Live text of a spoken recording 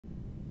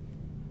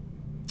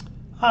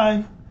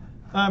Hi,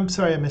 I'm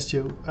sorry I missed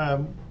you.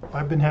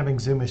 I've been having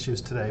Zoom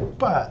issues today,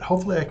 but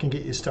hopefully I can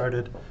get you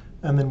started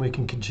and then we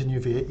can continue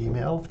via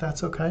email if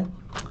that's okay.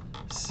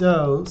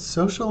 So,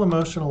 social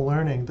emotional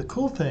learning, the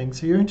cool thing,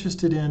 so you're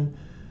interested in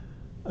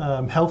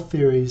health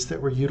theories that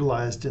were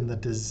utilized in the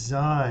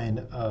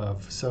design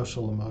of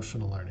social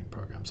emotional learning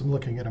programs. I'm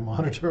looking at a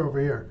monitor over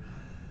here.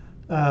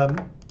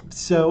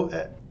 So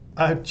it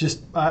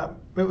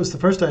was the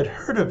first I'd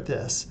heard of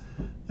this.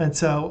 And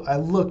so I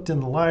looked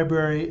in the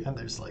library and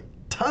there's like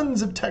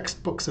tons of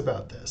textbooks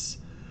about this.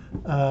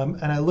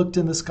 And I looked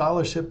in the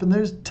scholarship and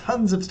there's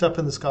tons of stuff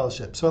in the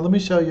scholarship. So let me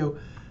show you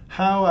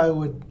how I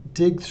would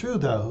dig through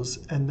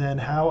those and then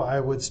how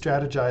I would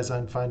strategize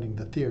on finding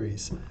the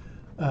theories.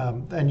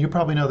 And you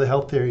probably know the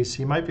health theories, so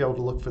you might be able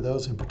to look for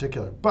those in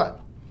particular. But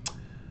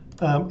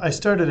I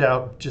started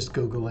out just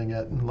Googling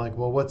it and like,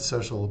 well, what's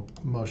social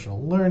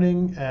emotional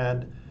learning?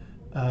 And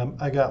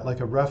I got like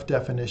a rough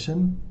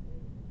definition.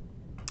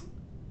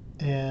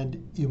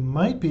 And you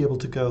might be able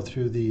to go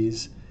through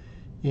these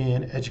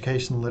in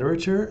education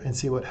literature and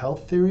see what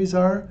health theories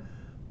are.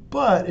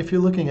 But if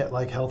you're looking at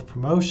like health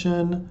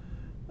promotion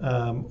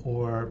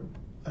or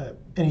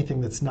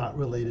anything that's not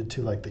related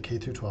to like the K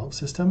through 12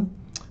 system,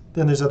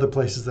 then there's other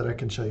places that I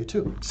can show you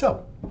too.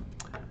 So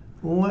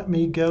let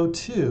me go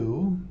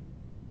to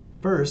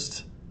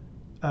first.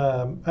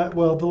 Let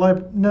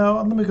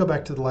me go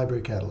back to the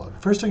library catalog.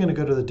 First, I'm going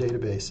to go to the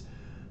database.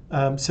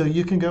 So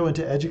you can go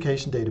into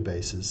education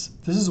databases.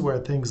 This is where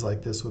things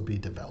like this would be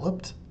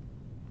developed,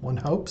 one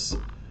hopes.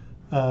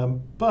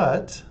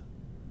 But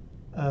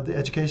the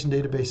education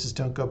databases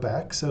don't go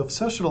back. So if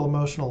social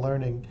emotional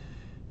learning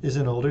is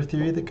an older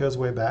theory that goes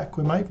way back,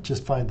 we might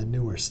just find the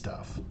newer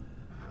stuff.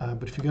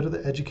 But if you go to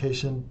the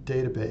education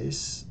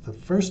database, the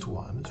first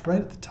one is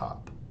right at the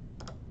top,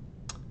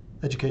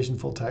 education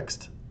full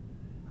text.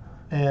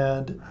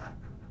 And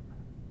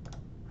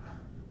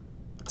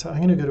so I'm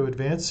going to go to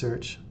advanced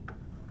search.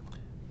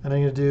 And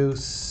I'm going to do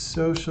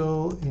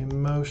social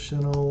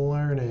emotional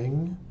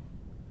learning.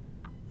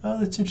 Oh,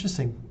 that's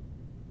interesting.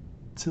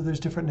 So there's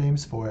different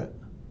names for it.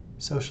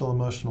 Social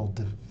emotional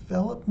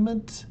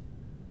development.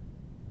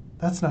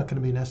 That's not going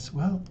to be necessary.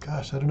 Well,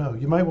 gosh, I don't know.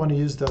 You might want to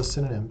use those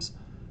synonyms.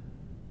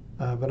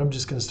 But I'm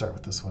just going to start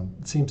with this one.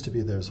 It seems to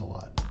be there's a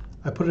lot.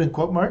 I put it in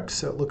quote marks,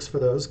 so it looks for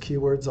those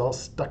keywords all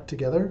stuck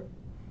together.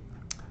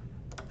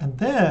 And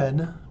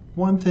then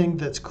one thing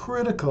that's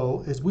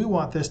critical is we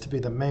want this to be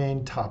the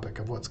main topic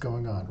of what's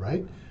going on,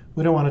 right?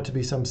 We don't want it to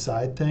be some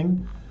side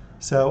thing.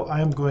 So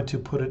I'm going to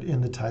put it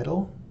in the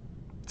title.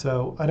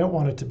 So I don't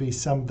want it to be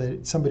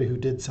somebody who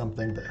did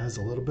something that has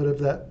a little bit of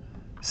that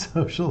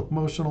social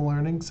emotional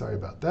learning. Sorry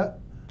about that.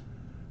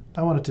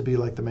 I want it to be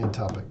like the main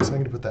topic. So I'm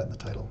going to put that in the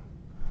title.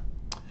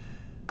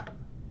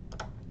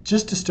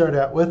 Just to start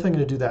out with, I'm going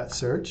to do that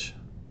search.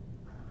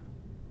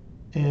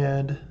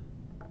 And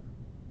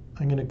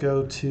I'm going to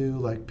go to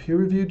like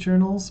peer-reviewed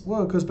journals.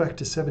 Whoa, it goes back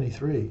to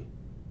 73.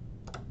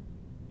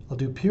 I'll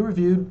do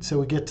peer-reviewed, so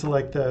we get to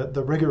like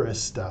the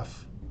rigorous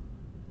stuff.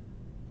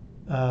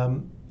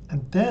 And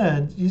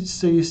then,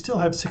 you still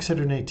have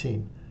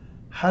 618.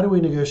 How do we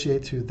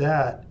negotiate through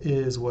that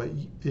is what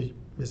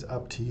is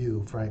up to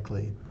you,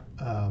 frankly.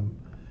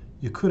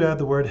 You could add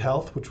the word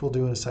health, which we'll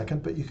do in a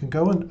second, but you can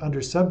go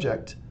under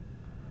subject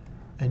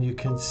and you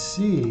can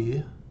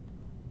see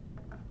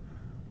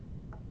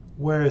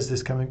where is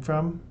this coming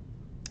from.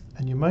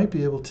 And you might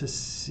be able to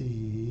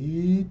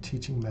see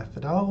teaching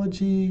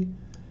methodology.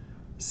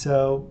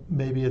 So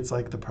maybe it's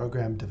like the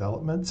program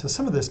development. So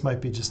some of this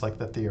might be just like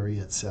the theory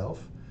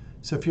itself.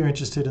 So if you're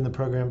interested in the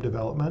program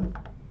development,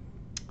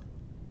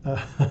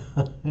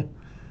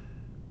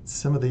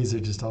 some of these are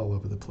just all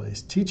over the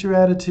place. Teacher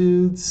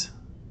attitudes,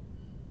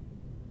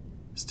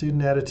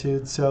 student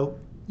attitudes. So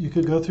you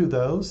could go through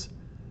those.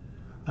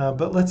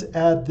 But let's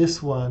add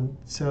this one.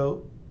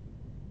 So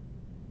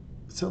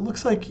it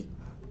looks like,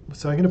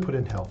 so I'm going to put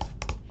in health,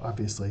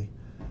 obviously.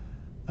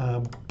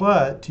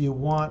 But do you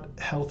want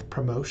health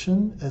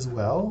promotion as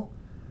well?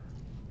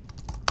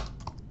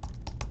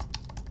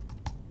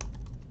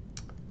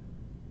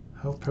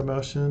 Health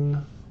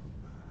promotion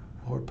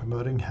or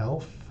promoting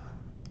health?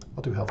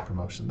 I'll do health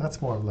promotion.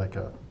 That's more like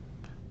a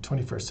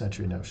 21st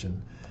century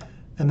notion.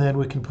 And then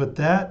we can put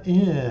that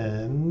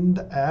in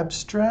the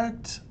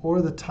abstract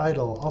or the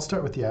title. I'll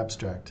start with the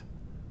abstract.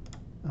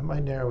 I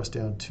might narrow us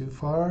down too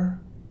far.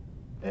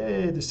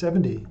 Hey, there's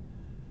 70.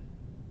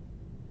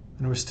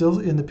 And we're still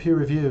in the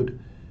peer-reviewed.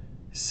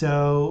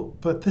 So,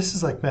 but this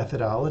is like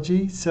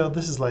methodology. So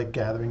this is like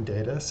gathering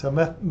data. So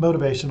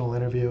motivational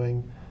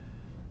interviewing,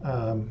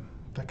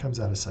 that comes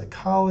out of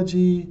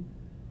psychology.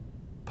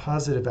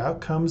 Positive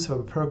outcomes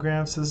of a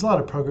program. So there's a lot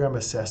of program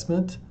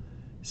assessment.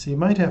 So you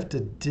might have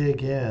to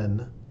dig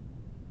in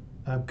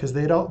because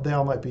they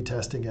all might be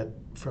testing it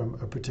from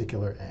a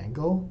particular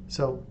angle.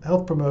 So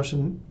health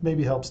promotion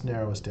maybe helps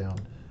narrow us down.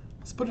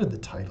 Let's put it in the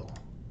title.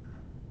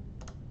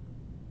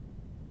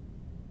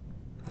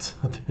 So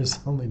there's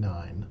only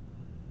 9.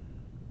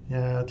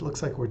 Yeah, it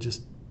looks like we're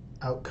just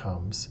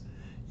outcomes.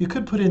 You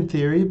could put in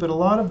theory, but a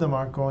lot of them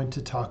aren't going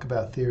to talk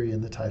about theory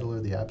in the title or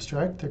the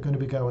abstract. They're going to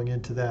be going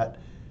into that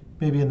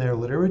maybe in their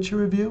literature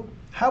review.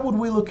 How would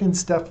we look in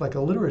stuff like a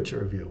literature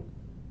review?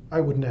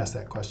 I wouldn't ask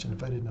that question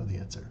if I didn't know the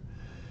answer.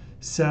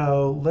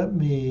 So I'm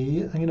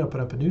going to open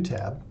up a new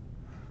tab.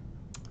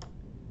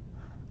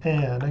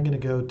 And I'm going to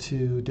go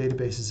to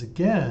databases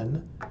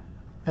again.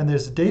 And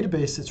there's a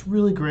database that's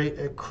really great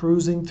at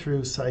cruising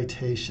through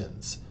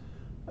citations.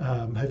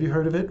 Have you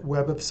heard of it?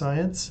 Web of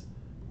Science?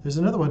 There's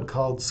another one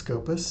called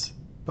Scopus,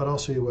 but I'll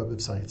show you Web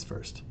of Science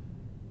first.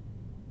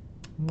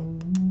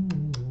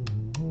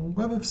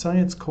 Web of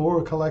Science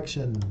Core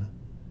Collection.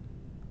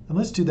 And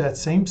let's do that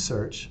same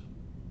search.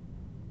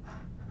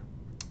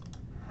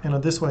 And on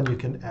this one, you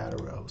can add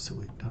a row, so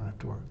we don't have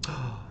to worry.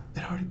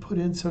 It already put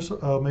in social.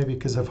 Oh, maybe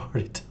because I've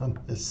already done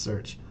this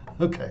search.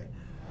 OK.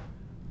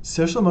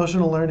 Social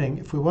emotional learning.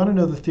 If we want to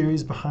know the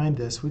theories behind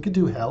this, we could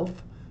do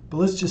health. But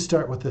let's just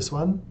start with this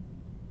one.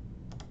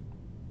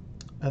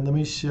 And let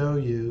me show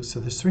you. So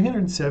there's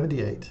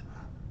 378.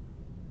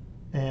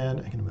 And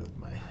I'm going to move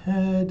my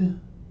head.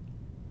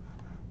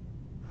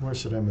 Where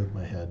should I move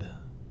my head?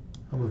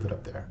 I'll move it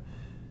up there.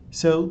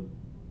 So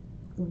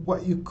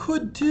what you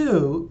could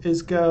do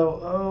is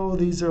go, oh,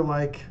 these are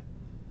like,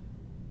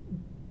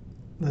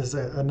 there's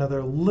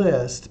another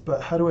list, but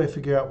how do I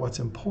figure out what's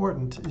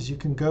important is you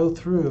can go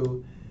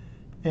through,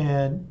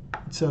 and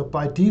so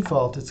by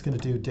default, it's going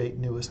to do date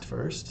newest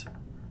first.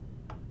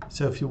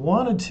 So if you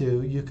wanted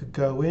to, you could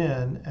go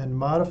in and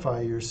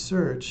modify your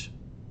search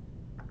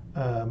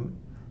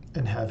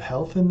and have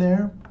health in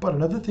there. But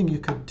another thing you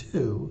could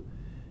do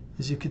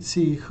is you could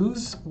see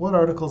what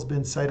article's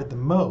been cited the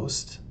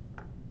most.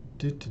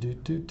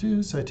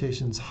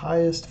 Citations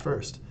highest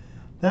first.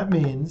 That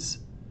means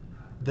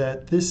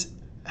that this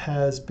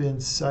has been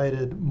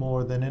cited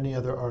more than any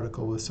other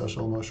article with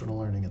social emotional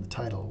learning in the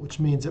title, which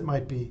means it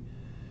might be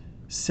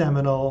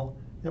seminal,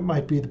 it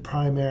might be the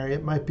primary,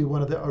 it might be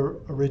one of the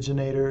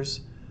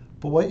originators.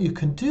 But what you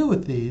can do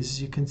with these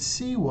is you can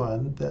see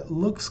one that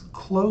looks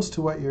close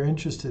to what you're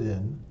interested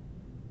in.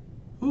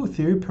 Ooh,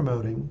 theory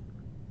promoting.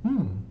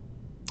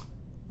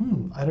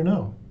 I don't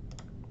know.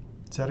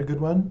 Is that a good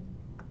one?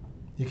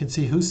 You can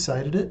see who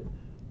cited it,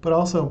 but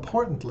also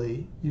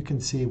importantly, you can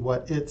see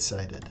what it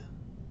cited.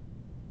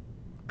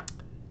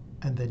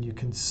 And then you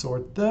can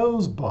sort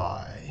those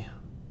by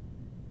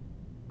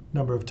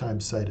number of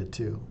times cited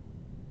too.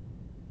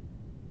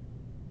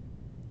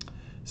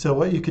 So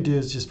what you could do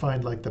is just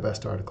find like the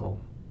best article.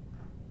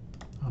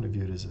 I want to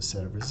view it as a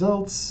set of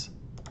results,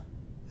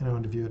 and I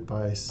want to view it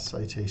by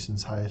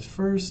citations highest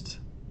first.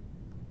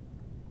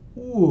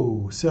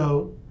 Ooh,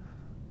 so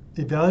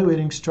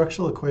evaluating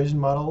structural equation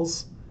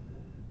models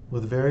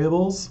with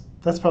variables,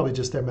 that's probably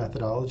just their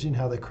methodology and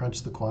how they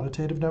crunch the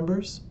quantitative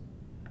numbers.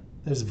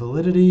 There's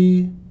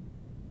validity.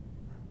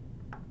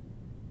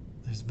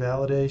 There's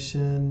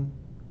validation.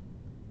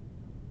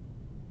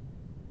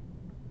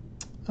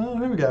 Oh,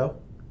 here we go.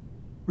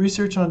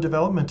 Research on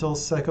developmental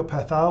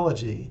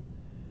psychopathology.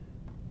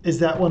 Is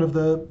that one of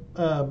the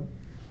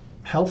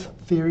health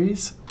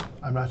theories?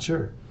 I'm not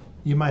sure.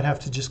 You might have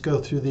to just go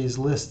through these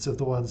lists of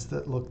the ones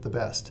that look the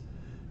best.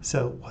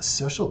 So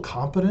social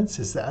competence,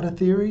 is that a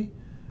theory?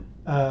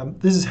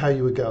 This is how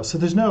you would go. So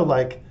there's no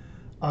like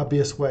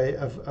obvious way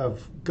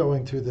of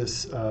going through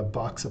this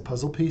box of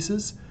puzzle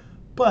pieces,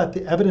 but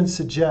the evidence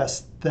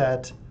suggests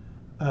that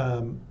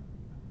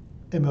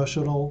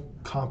emotional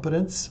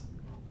competence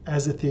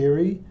as a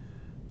theory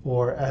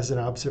or as an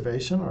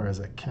observation or as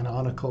a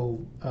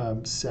canonical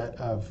set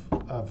of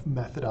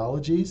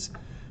methodologies,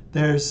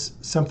 there's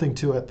something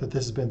to it that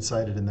this has been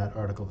cited in that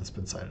article that's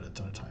been cited a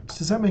ton of times.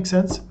 Does that make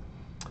sense?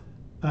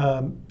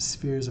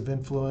 Spheres of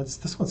influence.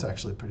 This one's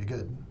actually pretty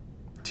good.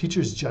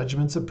 Teachers'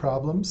 judgments of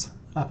problems.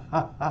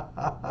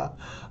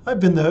 I've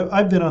been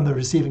on the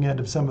receiving end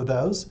of some of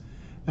those.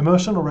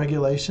 Emotional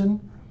regulation.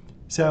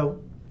 So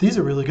these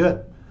are really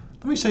good.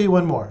 Let me show you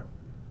one more.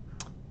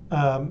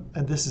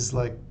 And this is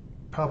like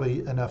probably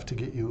enough to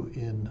get you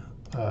in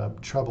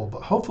trouble,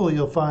 but hopefully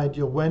you'll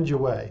wend your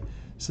way.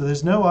 So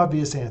there's no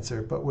obvious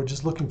answer, but we're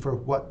just looking for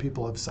what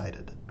people have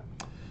cited.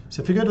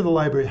 So if you go to the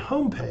library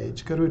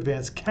homepage, go to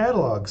Advanced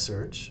Catalog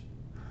Search,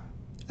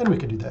 and we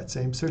can do that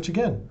same search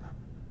again.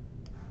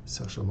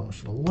 Social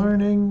emotional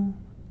learning.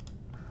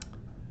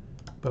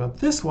 But on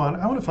this one,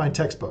 I want to find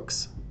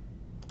textbooks.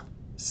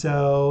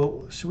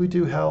 So should we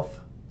do health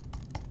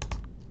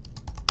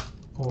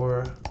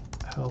or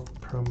health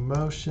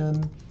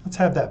promotion? Let's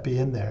have that be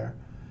in there.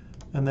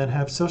 And then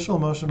have social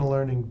emotional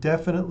learning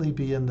definitely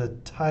be in the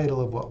title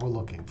of what we're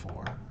looking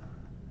for.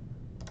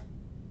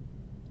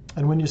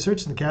 And when you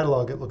search in the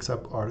catalog, it looks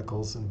up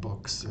articles and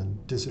books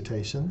and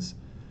dissertations.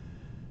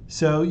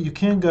 So you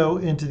can go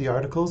into the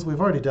articles.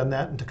 We've already done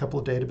that into a couple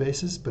of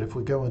databases, but if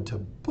we go into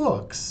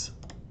books,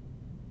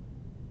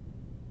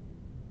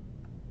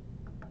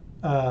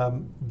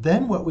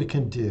 then what we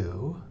can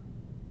do,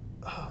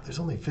 there's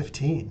only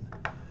 15.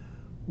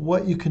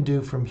 What you can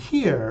do from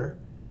here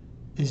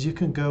is you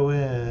can go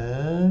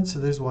in, so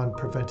there's one,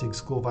 preventing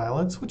school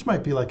violence, which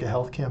might be like a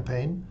health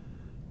campaign,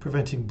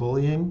 preventing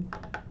bullying.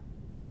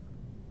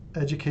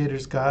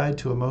 Educator's Guide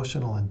to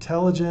Emotional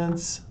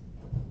Intelligence,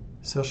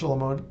 Social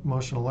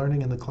Emotional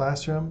Learning in the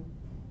Classroom.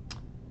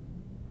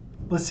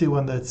 Let's see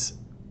one that's,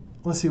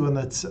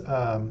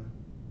 how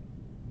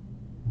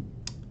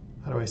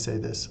do I say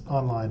this?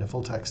 Online, a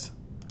full text.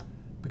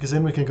 Because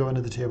then we can go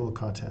into the table of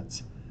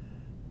contents.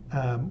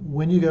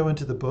 When you go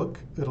into the book,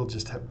 it'll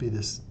just be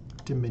this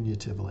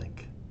diminutive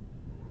link.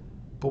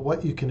 But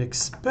what you can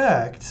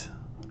expect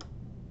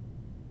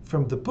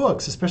from the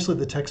books, especially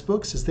the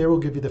textbooks, is they will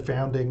give you the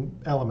founding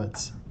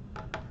elements,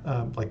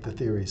 like the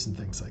theories and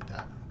things like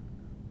that.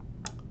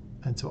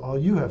 And so all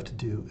you have to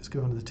do is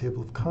go into the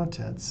table of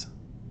contents.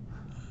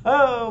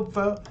 Oh,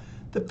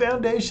 the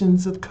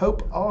foundations of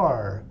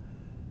COPE-R.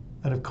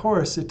 And of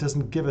course, it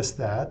doesn't give us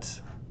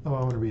that. Oh, I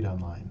want to read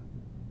online.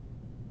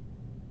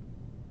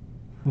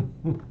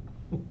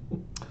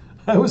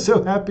 I was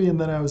so happy and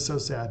then I was so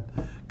sad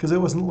because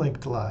it wasn't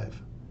linked live.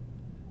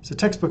 So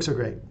textbooks are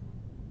great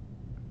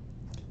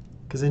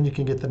because then you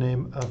can get the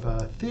name of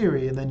a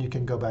theory and then you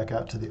can go back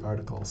out to the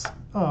articles.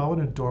 Oh, what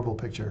an adorable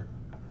picture.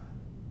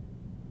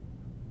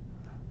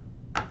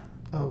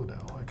 Oh no,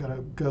 I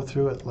gotta go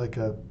through it like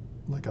a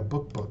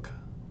book.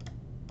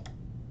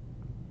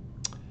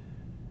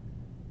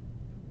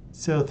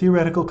 So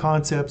theoretical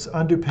concepts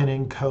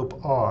underpinning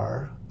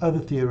COPE-R, other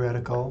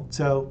theoretical.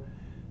 So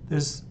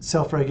there's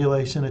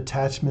self-regulation,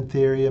 attachment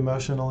theory,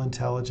 emotional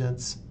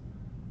intelligence.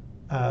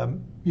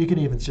 You can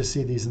even just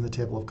see these in the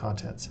table of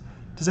contents.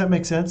 Does that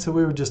make sense? So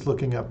we were just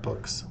looking up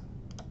books.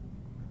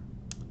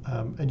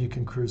 And you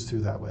can cruise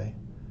through that way.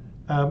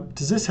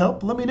 Does this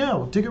help? Let me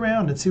know. Dig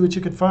around and see what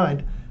you can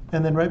find.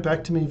 And then write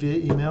back to me via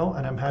email,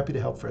 and I'm happy to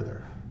help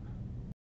further.